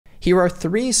Here are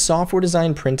 3 software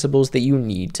design principles that you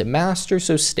need to master,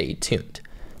 so stay tuned.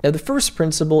 Now, the first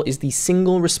principle is the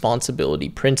single responsibility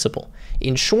principle.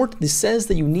 In short, this says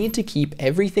that you need to keep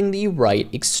everything that you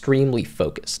write extremely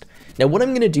focused. Now, what I'm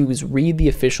going to do is read the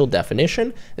official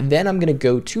definition, then I'm going to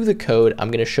go to the code,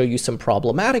 I'm going to show you some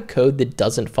problematic code that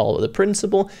doesn't follow the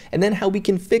principle, and then how we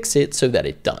can fix it so that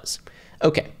it does.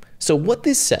 Okay. So what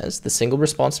this says, the single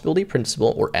responsibility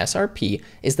principle, or SRP,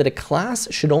 is that a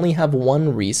class should only have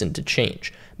one reason to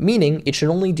change, meaning it should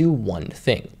only do one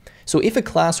thing. So if a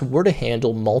class were to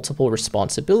handle multiple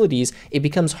responsibilities, it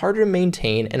becomes harder to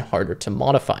maintain and harder to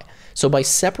modify. So by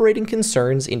separating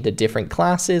concerns into different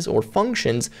classes or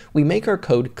functions, we make our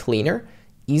code cleaner,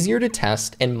 easier to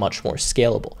test, and much more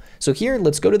scalable. So here,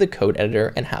 let's go to the code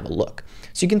editor and have a look.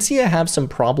 So you can see I have some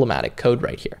problematic code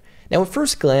right here. Now, at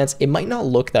first glance, it might not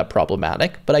look that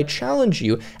problematic, but I challenge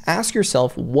you, ask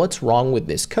yourself what's wrong with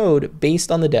this code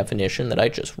based on the definition that I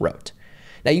just wrote.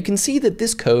 Now, you can see that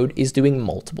this code is doing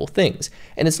multiple things,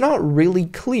 and it's not really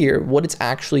clear what it's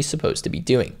actually supposed to be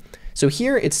doing. So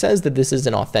here it says that this is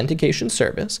an authentication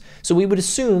service, so we would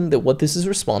assume that what this is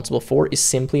responsible for is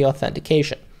simply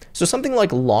authentication. So something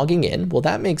like logging in, well,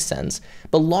 that makes sense,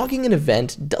 but logging an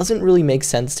event doesn't really make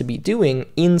sense to be doing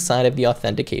inside of the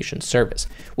authentication service.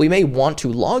 We may want to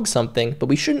log something, but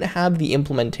we shouldn't have the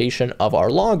implementation of our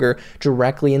logger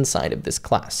directly inside of this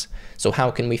class. So how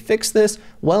can we fix this?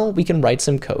 Well, we can write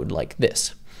some code like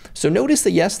this. So notice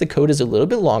that yes, the code is a little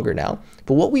bit longer now,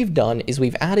 but what we've done is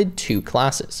we've added 2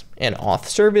 classes, an auth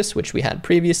service, which we had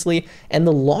previously, and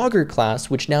the logger class,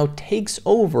 which now takes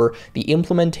over the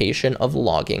implementation of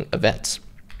logging events.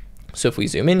 So if we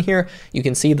zoom in here, you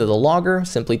can see that the logger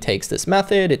simply takes this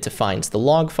method, it defines the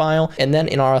log file, and then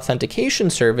in our authentication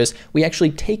service, we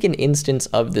actually take an instance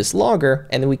of this logger,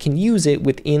 and then we can use it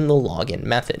within the login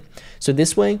method. So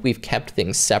this way, we've kept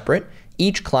things separate.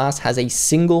 Each class has a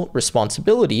single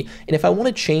responsibility, and if I want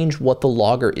to change what the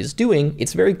logger is doing,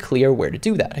 it's very clear where to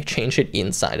do that. I change it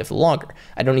inside of the logger.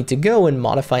 I don't need to go and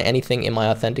modify anything in my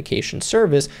authentication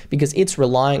service because it's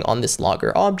relying on this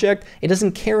logger object. It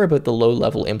doesn't care about the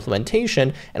low-level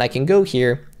implementation, and I can go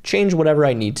here, change whatever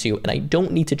I need to, and I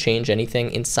don't need to change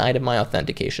anything inside of my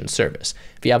authentication service.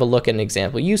 If you have a look at an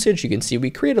example usage, you can see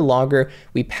we create a logger,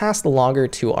 we pass the logger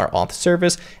to our auth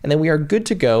service, and then we are good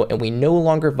to go, and we no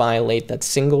longer violate that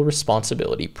single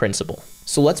responsibility principle.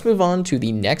 So let's move on to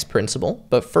the next principle,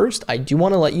 but first I do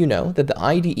want to let you know that the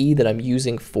IDE that I'm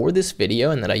using for this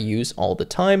video and that I use all the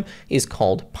time is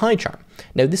called PyCharm.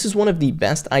 Now, this is one of the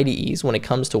best IDEs when it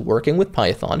comes to working with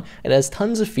Python. It has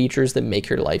tons of features that make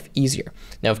your life easier.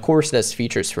 Now, of course, it has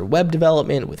features for web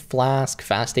development with Flask,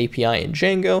 Fast API, and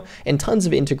Django, and tons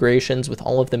of integrations with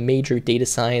all of the major data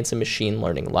science and machine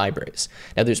learning libraries.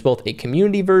 Now, there's both a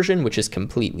community version, which is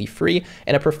completely free,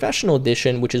 and a professional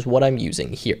edition, which is what I'm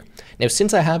using here. Now,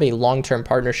 since I have a long-term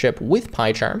partnership with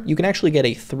PyCharm, you can actually get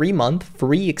a 3-month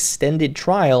free extended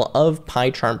trial of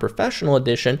PyCharm Professional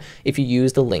Edition if you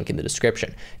use the link in the description.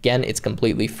 Again, it's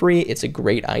completely free, it's a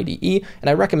great IDE, and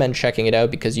I recommend checking it out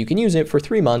because you can use it for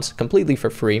 3 months completely for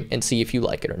free and see if you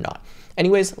like it or not.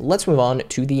 Anyways, let's move on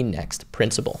to the next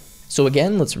principle. So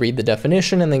again, let's read the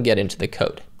definition and then get into the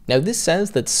code. Now, this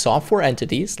says that software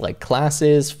entities like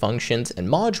classes, functions, and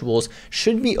modules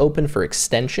should be open for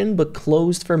extension but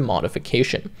closed for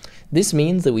modification. This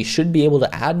means that we should be able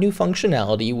to add new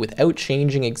functionality without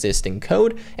changing existing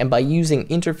code, and by using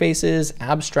interfaces,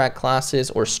 abstract classes,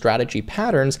 or strategy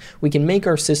patterns, we can make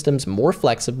our systems more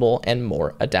flexible and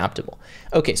more adaptable.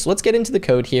 Okay, so let's get into the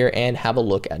code here and have a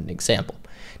look at an example.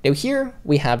 Now here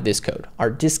we have this code, our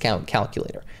discount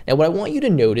calculator. Now what I want you to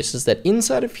notice is that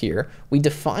inside of here, we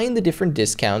define the different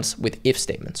discounts with if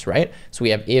statements, right? So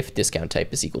we have if discount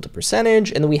type is equal to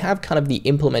percentage, and then we have kind of the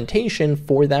implementation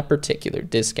for that particular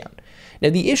discount.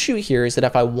 Now the issue here is that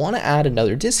if I want to add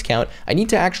another discount, I need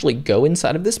to actually go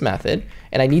inside of this method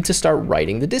and I need to start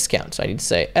writing the discount. So I need to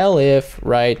say elif,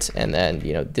 right, and then,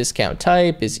 discount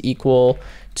type is equal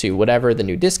to whatever the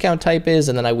new discount type is,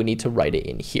 and then I would need to write it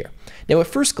in here. Now at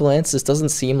first glance, this doesn't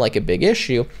seem like a big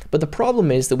issue, but the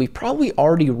problem is that we've probably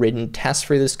already written tests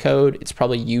for this code. It's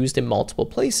probably used in multiple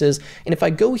places, and if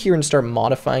I go here and start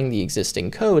modifying the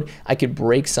existing code, I could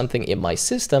break something in my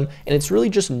system, and it's really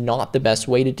just not the best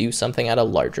way to do something at a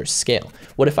larger scale.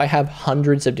 What if I have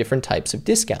hundreds of different types of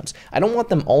discounts? I don't want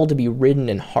them all to be written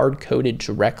and hard-coded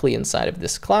directly inside of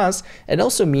this class. It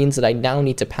also means that I now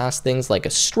need to pass things like a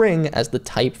string as the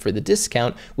type type for the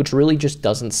discount, which really just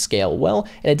doesn't scale well,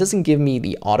 and it doesn't give me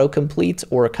the autocomplete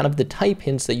or kind of the type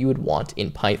hints that you would want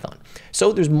in Python.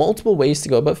 So there's multiple ways to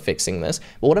go about fixing this,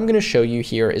 but what I'm going to show you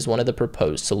here is one of the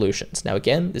proposed solutions. Now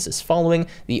again, this is following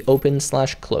the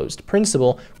open/closed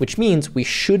principle, which means we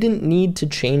shouldn't need to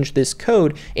change this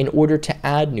code in order to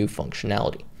add new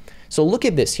functionality. So look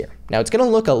at this here. Now it's going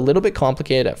to look a little bit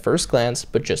complicated at first glance,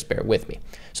 but just bear with me.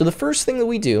 So the first thing that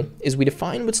we do is we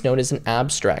define what's known as an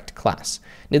abstract class.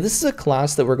 Now this is a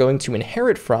class that we're going to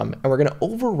inherit from, and we're going to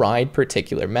override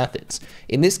particular methods.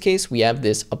 In this case, we have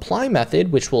this apply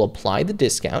method, which will apply the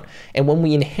discount. And when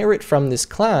we inherit from this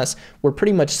class, we're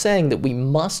pretty much saying that we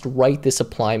must write this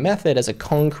apply method as a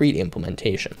concrete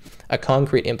implementation. A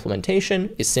concrete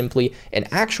implementation is simply an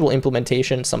actual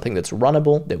implementation, something that's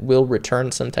runnable, that will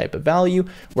return some type of value,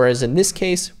 whereas in this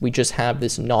case, we just have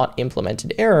this not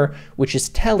implemented error, which is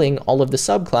telling all of the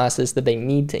subclasses that they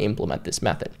need to implement this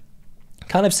method.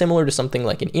 Kind of similar to something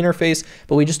like an interface,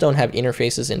 but we just don't have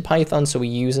interfaces in Python, so we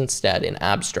use instead an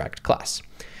abstract class.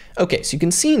 Okay, so you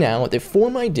can see now that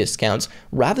for my discounts,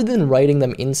 rather than writing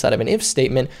them inside of an if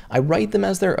statement, I write them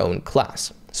as their own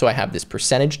class. So I have this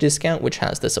percentage discount, which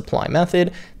has this apply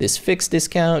method, this fixed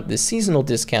discount, this seasonal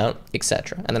discount,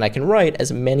 etc. And then I can write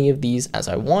as many of these as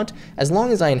I want, as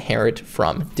long as I inherit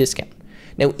from discount.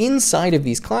 Now inside of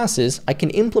these classes, I can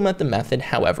implement the method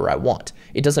however I want.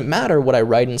 It doesn't matter what I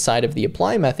write inside of the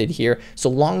apply method here, so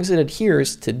long as it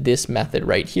adheres to this method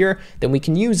right here, then we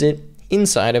can use it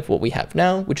inside of what we have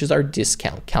now, which is our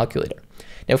discount calculator.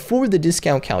 Now for the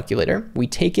discount calculator, we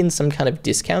take in some kind of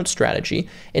discount strategy,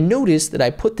 and notice that I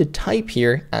put the type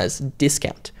here as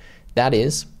discount. That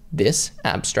is this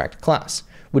abstract class,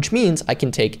 which means I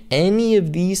can take any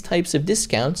of these types of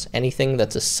discounts, anything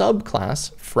that's a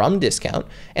subclass from discount,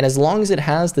 and as long as it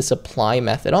has this apply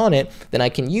method on it, then I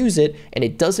can use it, and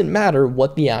it doesn't matter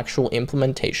what the actual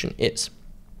implementation is.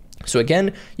 So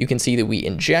again, you can see that we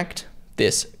inject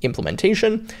this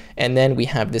implementation, and then we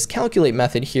have this calculate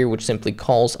method here, which simply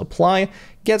calls apply,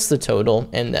 gets the total,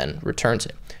 and then returns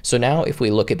it. So now if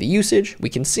we look at the usage, we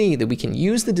can see that we can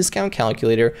use the discount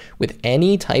calculator with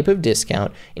any type of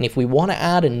discount. And if we want to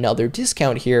add another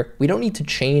discount here, we don't need to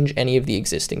change any of the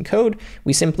existing code.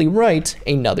 We simply write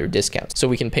another discount. So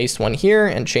we can paste one here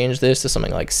and change this to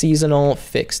something like seasonal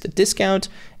fixed discount.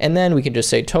 And then we can just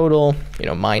say total,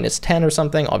 -10 or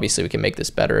something. Obviously we can make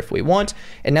this better if we want.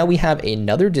 And now we have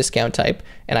another discount type,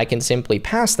 and I can simply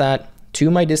pass that to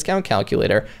my discount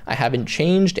calculator. I haven't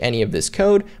changed any of this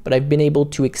code, but I've been able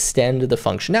to extend the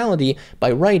functionality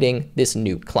by writing this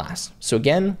new class. So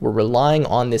again, we're relying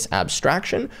on this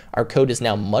abstraction. Our code is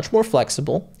now much more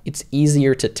flexible. It's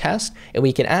easier to test, and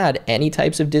we can add any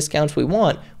types of discounts we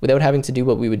want without having to do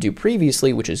what we would do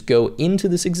previously, which is go into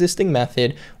this existing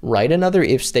method, write another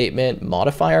if statement,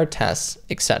 modify our tests,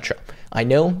 etc. I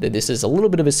know that this is a little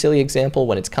bit of a silly example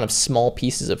when it's kind of small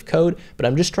pieces of code, but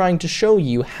I'm just trying to show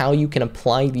you how you can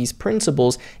apply these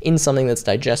principles in something that's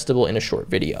digestible in a short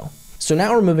video. So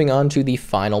now we're moving on to the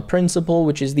final principle,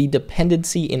 which is the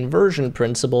dependency inversion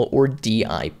principle, or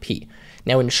DIP.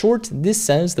 Now in short, this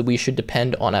says that we should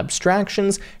depend on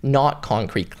abstractions, not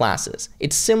concrete classes.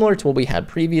 It's similar to what we had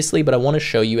previously, but I want to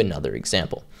show you another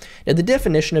example. Now the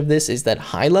definition of this is that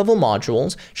high-level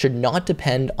modules should not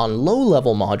depend on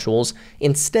low-level modules.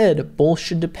 Instead, both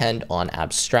should depend on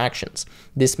abstractions.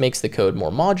 This makes the code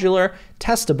more modular,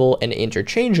 testable, and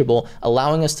interchangeable,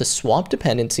 allowing us to swap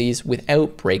dependencies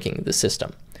without breaking the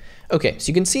system. Okay, so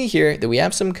you can see here that we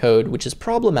have some code which is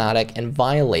problematic and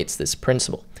violates this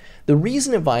principle. The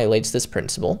reason it violates this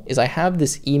principle is I have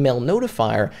this email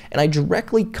notifier, and I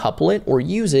directly couple it or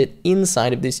use it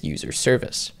inside of this user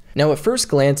service. Now at first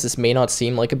glance, this may not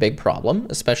seem like a big problem,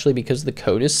 especially because the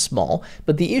code is small,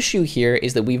 but the issue here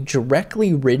is that we've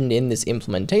directly written in this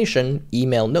implementation,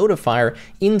 email notifier,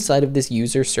 inside of this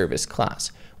user service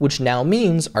class, which now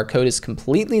means our code is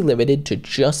completely limited to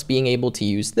just being able to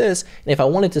use this. And if I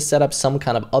wanted to set up some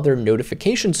kind of other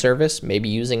notification service, maybe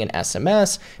using an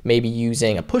SMS, maybe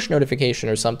using a push notification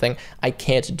or something, I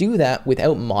can't do that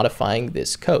without modifying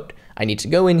this code. I need to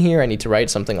go in here, I need to write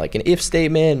something like an if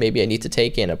statement, maybe I need to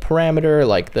take in a parameter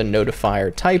like the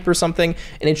notifier type or something,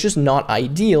 and it's just not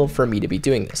ideal for me to be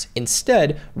doing this.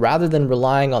 Instead, rather than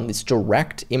relying on this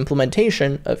direct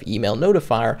implementation of email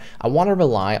notifier, I want to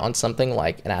rely on something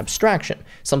like an abstraction,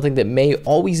 something that may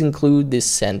always include this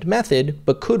send method,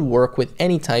 but could work with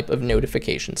any type of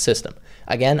notification system.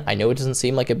 Again, I know it doesn't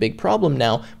seem like a big problem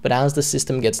now, but as the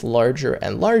system gets larger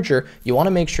and larger, you want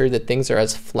to make sure that things are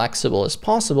as flexible as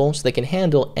possible so they can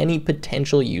handle any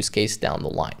potential use case down the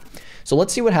line. So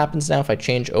let's see what happens now if I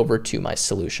change over to my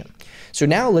solution. So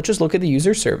now let's just look at the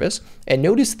user service and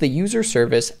notice the user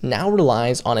service now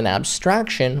relies on an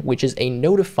abstraction, which is a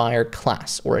notifier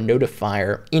class or a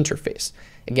notifier interface.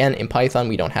 Again, in Python,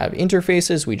 we don't have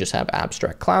interfaces, we just have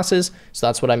abstract classes. So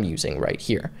that's what I'm using right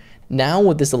here. Now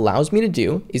what this allows me to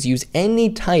do is use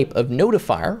any type of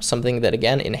notifier, something that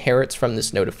again inherits from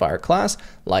this notifier class,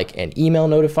 like an email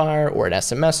notifier or an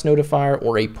SMS notifier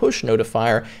or a push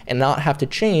notifier, and not have to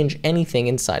change anything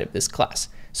inside of this class.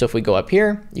 So if we go up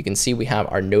here, you can see we have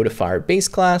our notifier base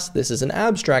class. This is an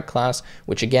abstract class,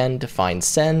 which again defines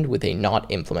send with a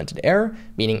not implemented error,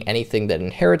 meaning anything that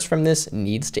inherits from this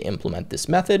needs to implement this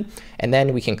method. And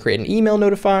then we can create an email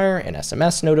notifier, an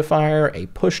SMS notifier, a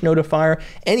push notifier,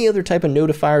 any other type of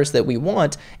notifiers that we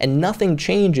want, and nothing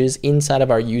changes inside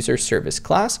of our user service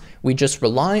class. We just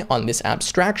rely on this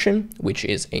abstraction, which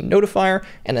is a notifier.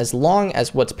 And as long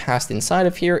as what's passed inside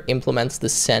of here implements the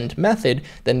send method,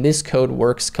 then this code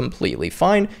works completely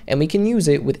fine, and we can use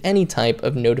it with any type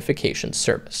of notification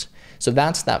service. So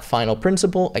that's that final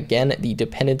principle, again, the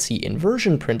dependency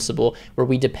inversion principle, where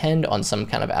we depend on some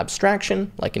kind of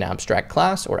abstraction, like an abstract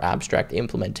class or abstract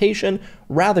implementation,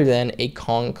 rather than a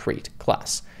concrete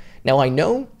class. Now I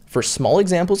know for small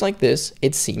examples like this,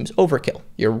 it seems overkill.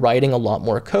 You're writing a lot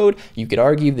more code. You could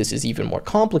argue this is even more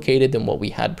complicated than what we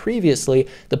had previously.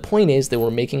 The point is that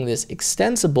we're making this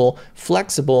extensible,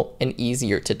 flexible, and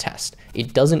easier to test.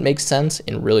 It doesn't make sense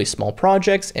in really small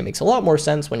projects. It makes a lot more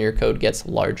sense when your code gets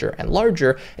larger and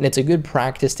larger, and it's a good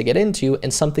practice to get into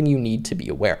and something you need to be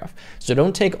aware of. So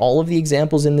don't take all of the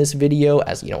examples in this video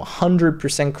as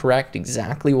 100% correct,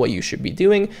 exactly what you should be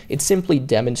doing. It's simply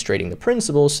demonstrating the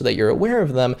principles so that you're aware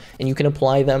of them and you can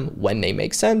apply them when they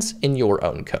make sense in your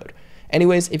own code.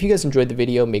 Anyways, if you guys enjoyed the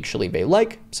video, make sure to leave a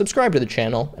like, subscribe to the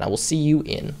channel, and I will see you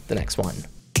in the next one.